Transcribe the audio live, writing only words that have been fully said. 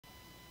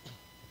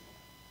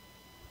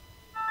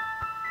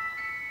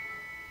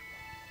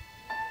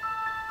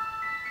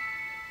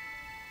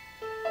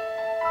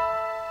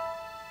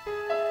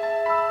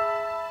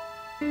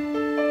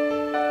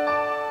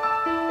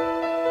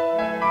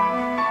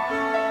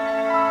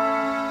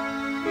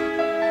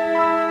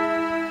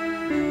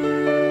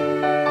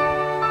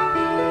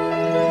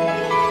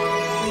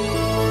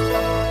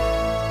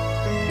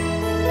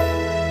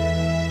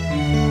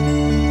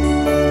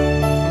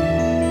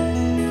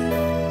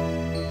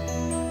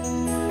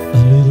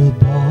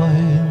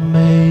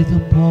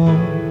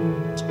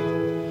boat,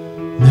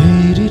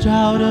 made it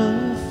out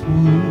of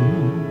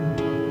wood,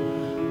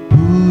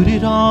 put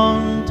it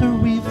on the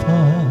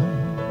river,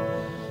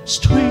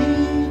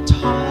 string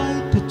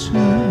tied the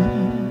two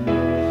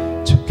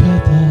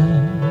together.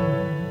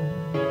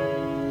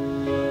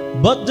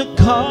 But the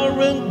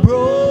current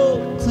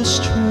broke the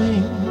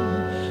string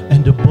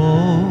and the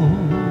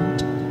boat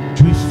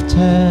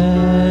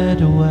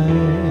drifted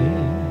away.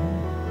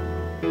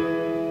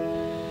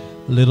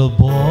 Little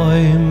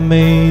boy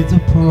made the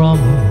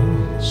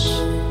promise,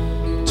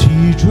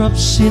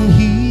 teardrops in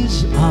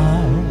his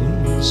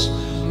eyes.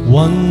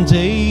 One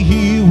day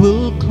he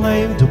will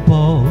claim the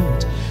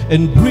boat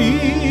and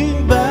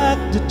bring back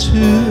the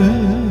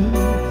two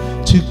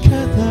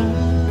together.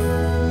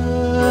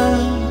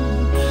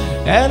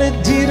 And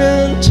it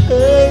didn't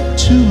take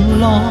too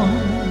long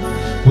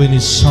when he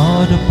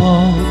saw the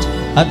boat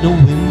at the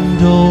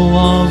window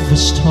of a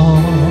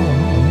store.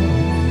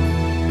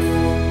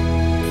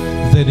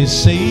 Then he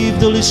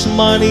saved all his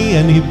money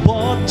and he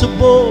bought a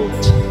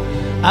boat.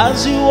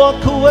 As he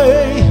walked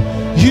away,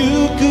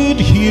 you could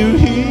hear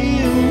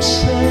him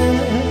say,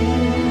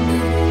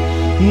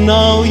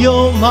 now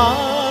you're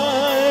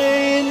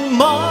mine,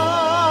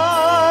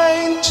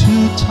 mine.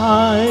 2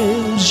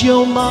 times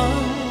you're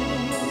mine.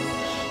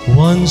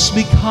 Once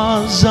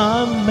because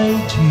I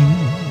made you,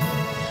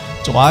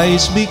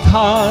 twice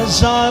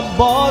because I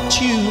bought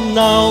you.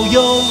 Now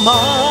you're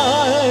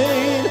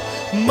mine,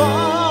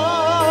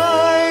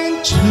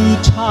 mine. 2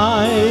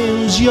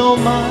 times you're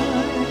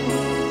mine.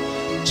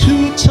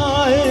 2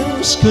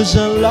 times 'cause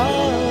I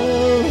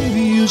love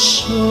you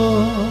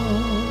so.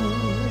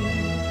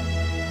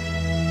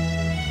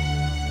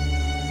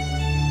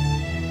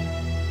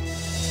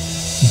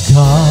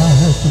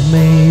 God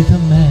made a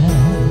man,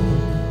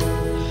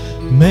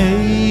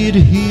 made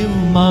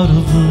him out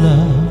of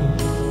love,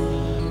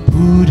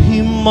 put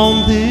him on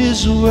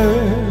this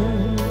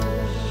world.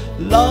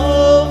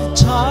 Love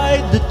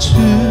tied the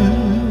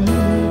two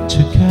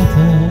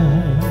together.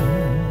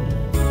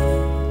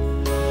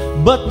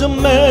 But the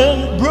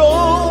man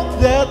broke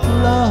that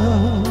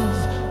love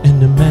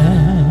and the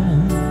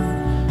man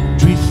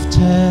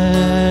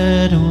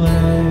drifted away.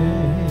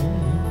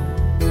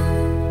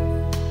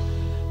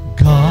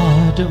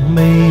 God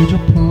made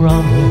a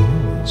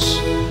promise,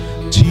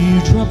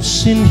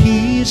 teardrops in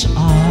his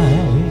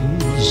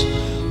eyes.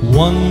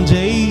 One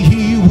day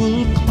he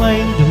will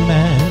claim the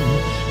man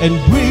and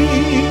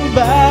bring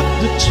back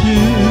the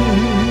two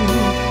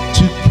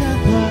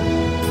together.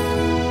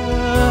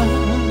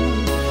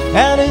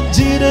 And it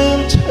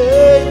didn't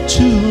take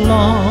too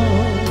long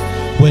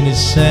when he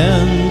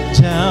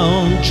sent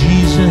down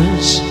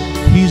Jesus,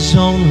 his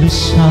only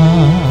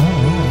son.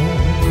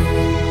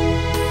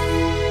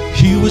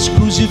 He was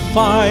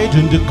crucified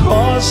on the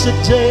cross that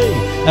day.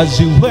 As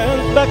he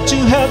went back to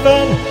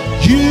heaven,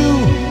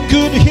 you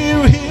could hear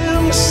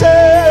him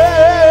say,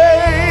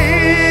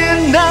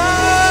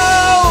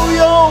 now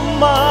you're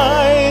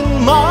mine,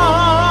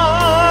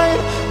 mine.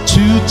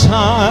 2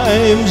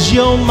 times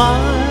you're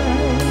mine.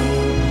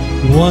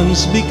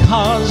 Once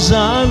because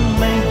I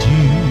made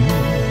you,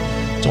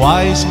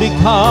 twice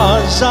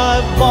because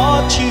I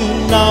bought you.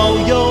 Now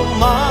you're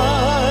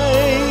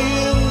mine,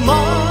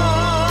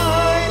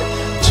 mine.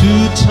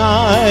 2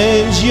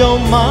 times you're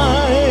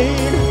mine.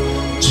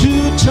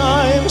 2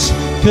 times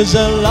 'cause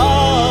I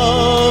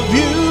love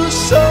you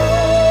so.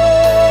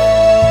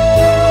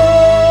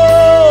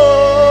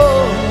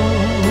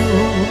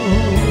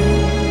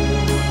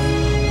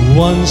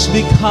 Once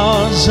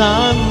because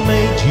I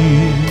made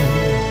you,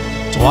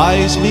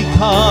 twice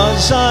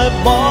because I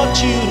bought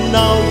you.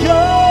 Now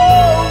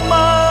you're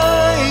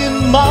mine,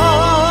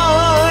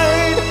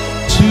 mine.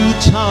 2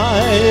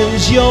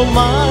 times you're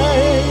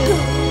mine.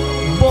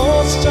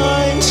 Both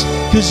times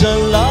 'cause I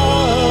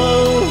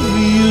love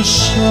you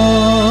so.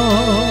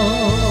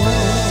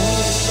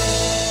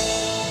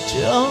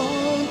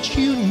 Don't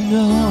you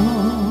know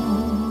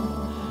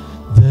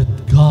that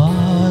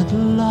God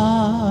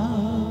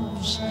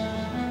loves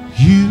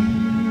you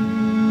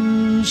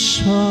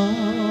so?